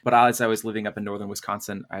But as I was living up in northern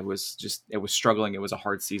Wisconsin, it was struggling. It was a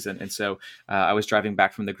hard season. And so I was driving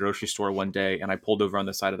back from the grocery store one day and I pulled over on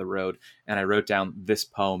the side of the road and I wrote down this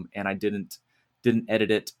poem and I didn't edit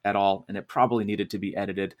it at all. And it probably needed to be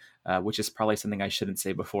edited, which is probably something I shouldn't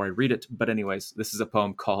say before I read it. But anyways, this is a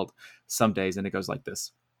poem called Some Days, and it goes like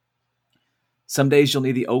this. Some days you'll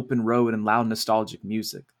need the open road and loud nostalgic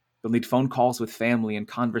music. You'll need phone calls with family and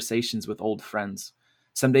conversations with old friends.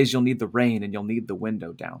 Some days you'll need the rain and you'll need the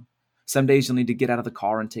window down. Some days you'll need to get out of the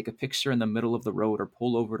car and take a picture in the middle of the road or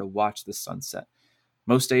pull over to watch the sunset.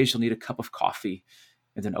 Most days you'll need a cup of coffee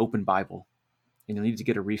and an open Bible, and you'll need to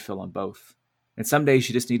get a refill on both. And some days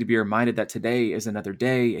you just need to be reminded that today is another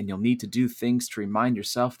day, and you'll need to do things to remind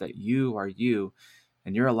yourself that you are you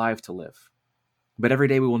and you're alive to live. But every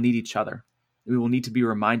day we will need each other. We will need to be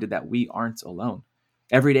reminded that we aren't alone.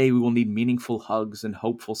 Every day we will need meaningful hugs and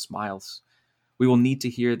hopeful smiles. We will need to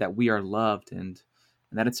hear that we are loved and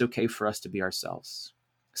that it's okay for us to be ourselves.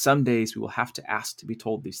 Some days we will have to ask to be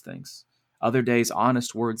told these things. Other days,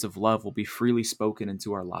 honest words of love will be freely spoken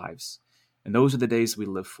into our lives. And those are the days we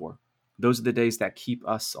live for. Those are the days that keep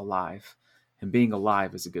us alive. And being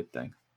alive is a good thing.